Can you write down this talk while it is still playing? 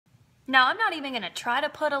Now, I'm not even gonna try to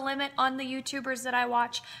put a limit on the YouTubers that I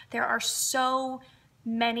watch. There are so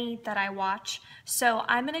many that I watch. So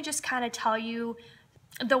I'm gonna just kind of tell you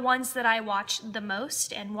the ones that I watch the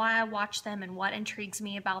most and why I watch them and what intrigues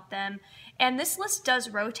me about them. And this list does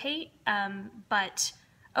rotate, but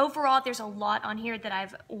overall there's a lot on here that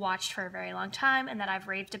I've watched for a very long time and that I've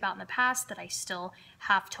raved about in the past that I still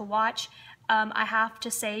have to watch. I have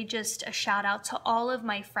to say just a shout out to all of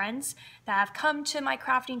my friends that have come to my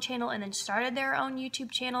crafting channel and then started their own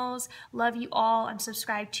YouTube channels. Love you all. I'm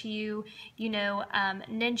subscribed to you. You know,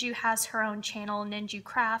 Ninju has her own channel, Ninju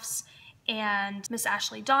Crafts, and Miss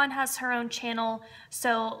Ashley Dawn has her own channel.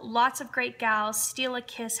 So lots of great gals. Steal a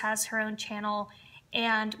Kiss has her own channel,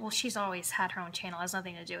 and well, she's always had her own channel. It has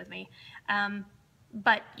nothing to do with me.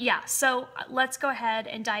 But yeah, so let's go ahead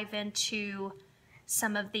and dive into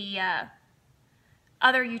some of the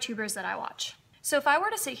other YouTubers that I watch. So if I were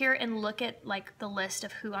to sit here and look at like the list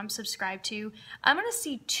of who I'm subscribed to, I'm gonna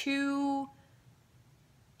see two,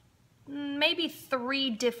 maybe three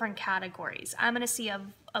different categories. I'm gonna see a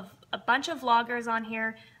bunch of vloggers on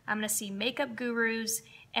here. I'm gonna see makeup gurus,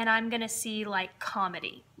 and I'm gonna see like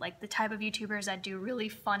comedy, like the type of YouTubers that do really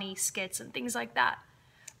funny skits and things like that.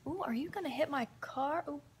 Ooh, are you gonna hit my car?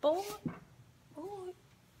 Oh boy, oh,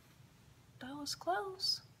 that was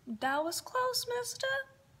close. That was close, mister.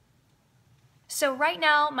 So right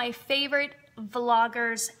now, my favorite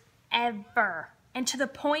vloggers ever, and to the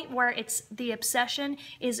point where it's the obsession,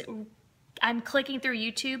 is I'm clicking through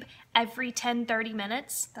YouTube every 10-30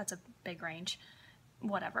 minutes. That's a big range,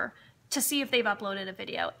 whatever, to see if they've uploaded a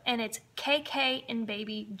video. And it's KK and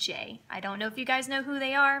Baby J. I don't know if you guys know who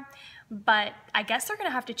they are, but I guess they're gonna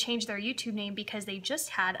have to change their YouTube name because they just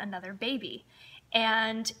had another baby.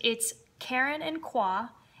 And it's Karen and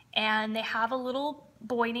Kwa, and they have a little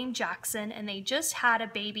boy named Jackson, and they just had a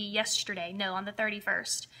baby yesterday, no, on the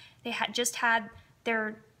 31st. They had just had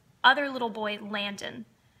their other little boy, Landon.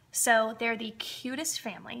 So they're the cutest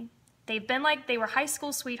family. They've been like, they were high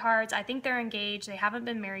school sweethearts. I think they're engaged. They haven't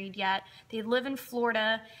been married yet. They live in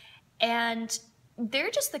Florida, and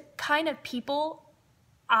they're just the kind of people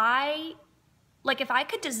like if I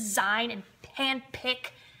could design and handpick,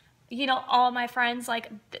 you know, all my friends,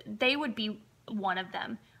 like they would be one of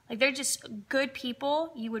them. Like they're just good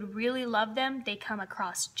people. You would really love them. They come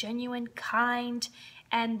across genuine, kind,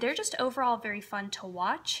 and they're just overall very fun to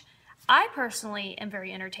watch. I personally am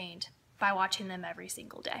very entertained by watching them every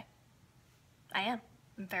single day. I am.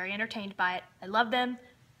 I'm very entertained by it. I love them.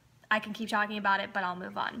 I can keep talking about it, but I'll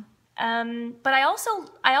move on. But I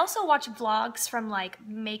also watch vlogs from like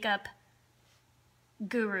makeup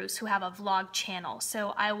gurus who have a vlog channel.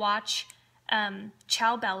 So I watch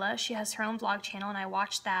Chow Bella. She has her own vlog channel, and I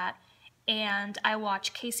watch that. And I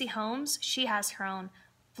watch Casey Holmes. She has her own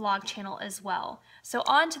vlog channel as well. So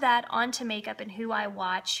on to that, on to makeup and who I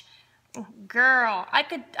watch. Girl, I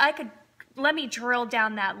could let me drill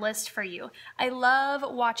down that list for you. I love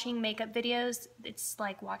watching makeup videos. It's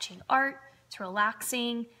like watching art. It's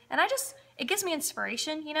relaxing, and it gives me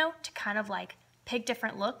inspiration, you know, to kind of like pick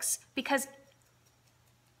different looks, because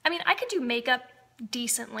I mean, I could do makeup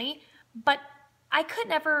decently, but I could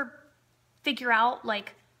never figure out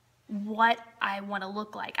like what I want to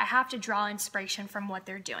look like. I have to draw inspiration from what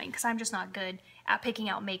they're doing because I'm just not good at picking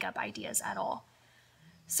out makeup ideas at all.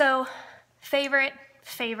 So favorite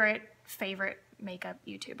makeup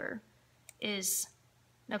YouTuber is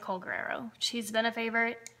Nicole Guerrero. She's been a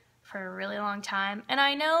favorite for a really long time, and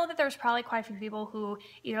I know that there's probably quite a few people who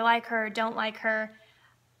either like her or don't like her.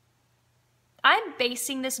 I'm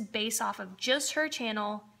basing this based off of just her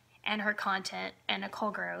channel and her content, and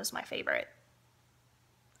Nicole Guerrero is my favorite.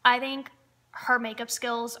 I think her makeup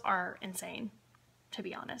skills are insane, to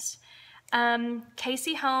be honest.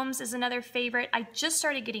 Casey Holmes is another favorite. I just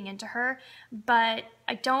started getting into her, but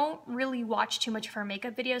I don't really watch too much of her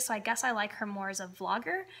makeup videos, so I guess I like her more as a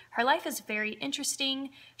vlogger. Her life is very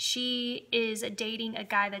interesting. She is dating a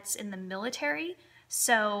guy that's in the military,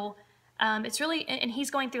 so it's really, and he's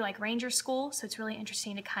going through like ranger school, so it's really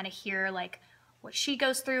interesting to kind of hear like what she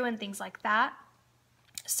goes through and things like that.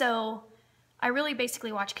 So I really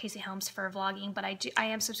basically watch Casey Holmes for vlogging, but I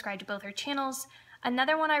am subscribed to both her channels.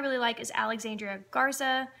 Another one I really like is Alexandria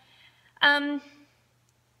Garza.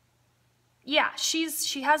 Yeah,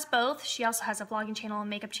 she has both. She also has a vlogging channel and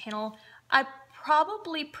makeup channel. I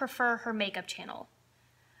probably prefer her makeup channel.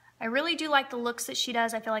 I really do like the looks that she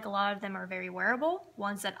does. I feel like a lot of them are very wearable,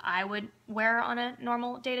 ones that I would wear on a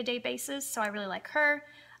normal day-to-day basis, so I really like her.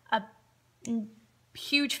 A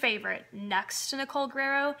huge favorite next to Nicole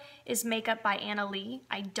Guerrero is Makeup by Anna Lee.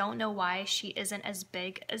 I don't know why she isn't as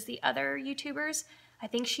big as the other YouTubers. I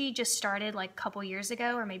think she just started like a couple years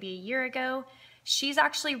ago or maybe a year ago. She's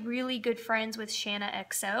actually really good friends with Shanna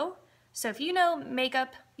XO. So if you know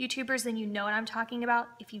makeup YouTubers, then you know what I'm talking about.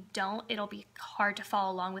 If you don't, it'll be hard to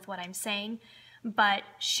follow along with what I'm saying. But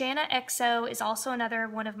Shanna XO is also another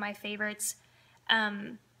one of my favorites.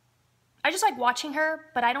 I just like watching her,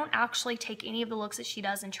 but I don't actually take any of the looks that she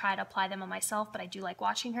does and try to apply them on myself, but I do like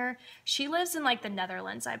watching her. She lives in like the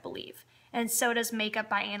Netherlands, I believe. And so does Makeup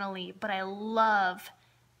by Annalie, but I love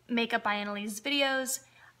Makeup by Annalie's videos.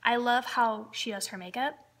 I love how she does her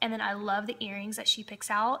makeup, and then I love the earrings that she picks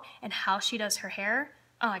out and how she does her hair.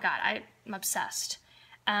 Oh my God, I'm obsessed.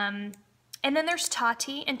 And then there's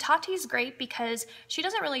Tati, and Tati's great because she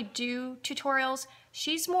doesn't really do tutorials.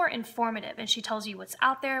 She's more informative, and she tells you what's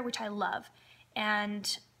out there, which I love.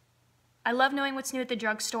 And I love knowing what's new at the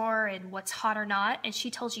drugstore and what's hot or not, and she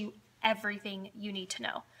tells you everything you need to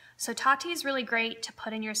know. So Tati is really great to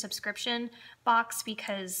put in your subscription box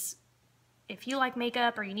because if you like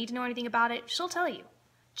makeup or you need to know anything about it, she'll tell you.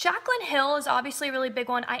 Jaclyn Hill is obviously a really big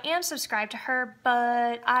one. I am subscribed to her,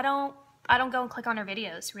 but I don't go and click on her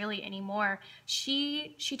videos really anymore.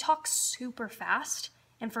 She talks super fast,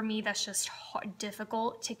 and for me that's just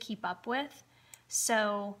difficult to keep up with.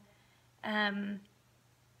 So,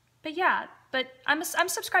 but yeah, but I'm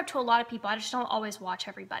subscribed to a lot of people. I just don't always watch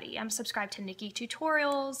everybody. I'm subscribed to Nikki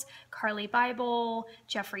Tutorials, Carly Bible,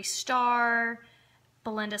 Jeffree Star,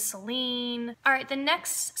 Belinda Celine. All right, the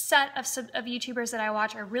next set of YouTubers that I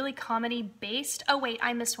watch are really comedy based. Oh wait,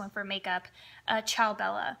 I missed one for makeup. Chow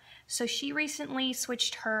Bella. So she recently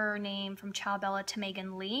switched her name from Chow Bella to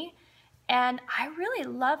Megan Lee, and I really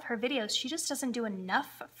love her videos. She just doesn't do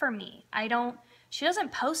enough for me. She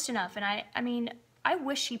doesn't post enough, and I mean, I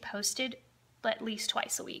wish she posted at least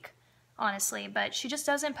twice a week, honestly, but she just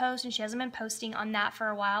doesn't post, and she hasn't been posting on that for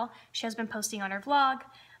a while. She has been posting on her vlog,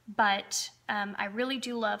 but I really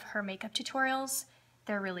do love her makeup tutorials.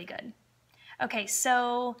 They're really good. Okay,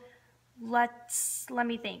 so let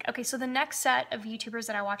me think. Okay, so the next set of YouTubers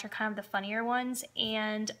that I watch are kind of the funnier ones,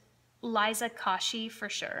 and Liza Koshy for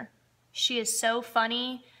sure. She is so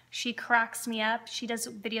funny. She cracks me up. She does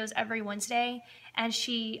videos every Wednesday, and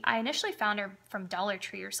I initially found her from Dollar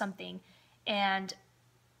Tree or something, and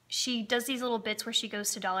she does these little bits where she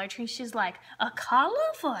goes to Dollar Tree. She's like, "A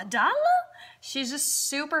collar for $1?" She's just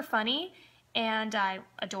super funny, and I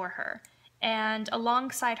adore her. And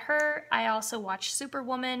alongside her, I also watch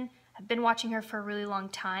Superwoman. I've been watching her for a really long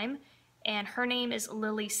time, and her name is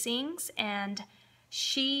Lily Sings, and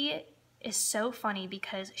she is so funny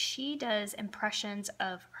because she does impressions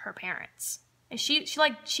of her parents. And she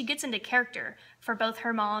gets into character for both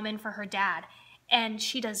her mom and for her dad. And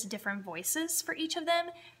she does different voices for each of them.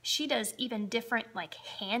 She does even different like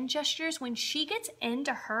hand gestures. When she gets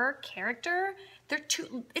into her character,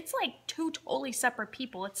 it's like two totally separate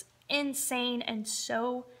people. It's insane and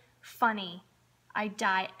so funny. I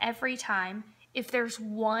die every time. If there's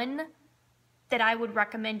one that I would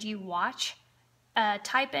recommend you watch,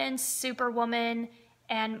 type in Superwoman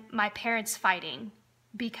and My Parents Fighting,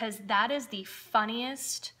 because that is the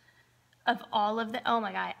funniest of all of the, oh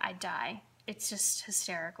my God, I die. It's just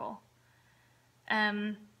hysterical.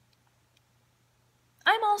 I'm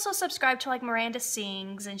also subscribed to like Miranda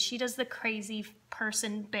Sings, and she does the crazy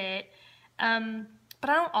person bit, but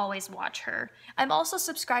I don't always watch her. I'm also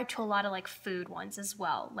subscribed to a lot of like food ones as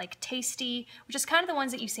well, like Tasty, which is kind of the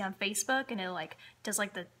ones that you see on Facebook, and it like does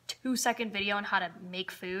like the 2-second video on how to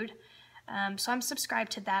make food. So I'm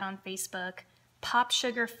subscribed to that on Facebook. Pop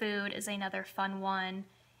Sugar Food is another fun one,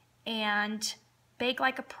 and Bake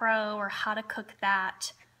Like a Pro or How to Cook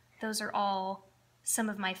That. Those are all some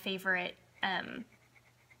of my favorite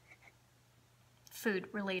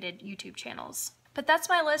food-related YouTube channels. But that's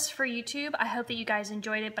my list for YouTube. I hope that you guys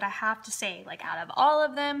enjoyed it, but I have to say, like out of all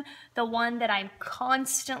of them, the one that I'm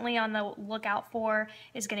constantly on the lookout for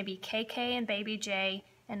is gonna be KK and Baby J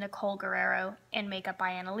and Nicole Guerrero and Makeup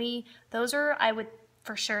by Annalie. Those are, I would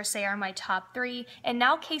for sure say, are my top 3. And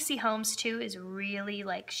now Casey Holmes too is really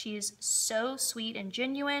like, she is so sweet and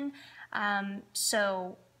genuine.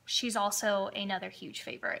 So she's also another huge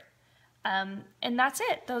favorite. And that's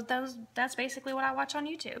it. That's basically what I watch on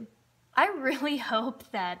YouTube. I really hope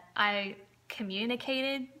that I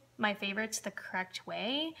communicated my favorites the correct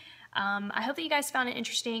way. I hope that you guys found it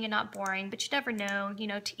interesting and not boring, but you never know, you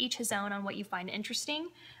know, to each his own on what you find interesting.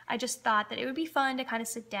 I just thought that it would be fun to kind of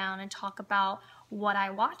sit down and talk about what I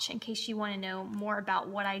watch in case you want to know more about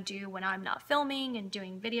what I do when I'm not filming and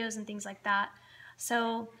doing videos and things like that.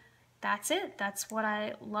 So that's it. That's what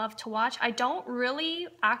I love to watch. I don't really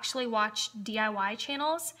actually watch DIY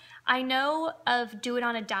channels. I know of Do It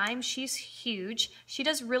on a Dime. She's huge. She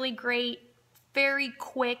does really great very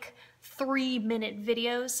quick 3-minute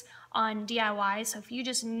videos on DIY. So if you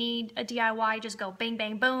just need a DIY, just go bang,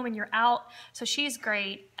 bang, boom, and you're out. So she's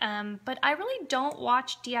great. But I really don't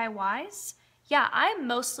watch DIYs. Yeah, I'm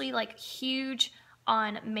mostly like huge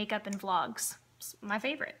on makeup and vlogs. It's my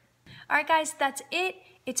favorite. All right, guys, that's it.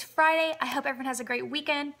 It's Friday. I hope everyone has a great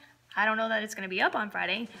weekend. I don't know that it's gonna be up on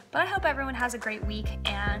Friday, but I hope everyone has a great week,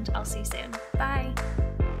 and I'll see you soon. Bye.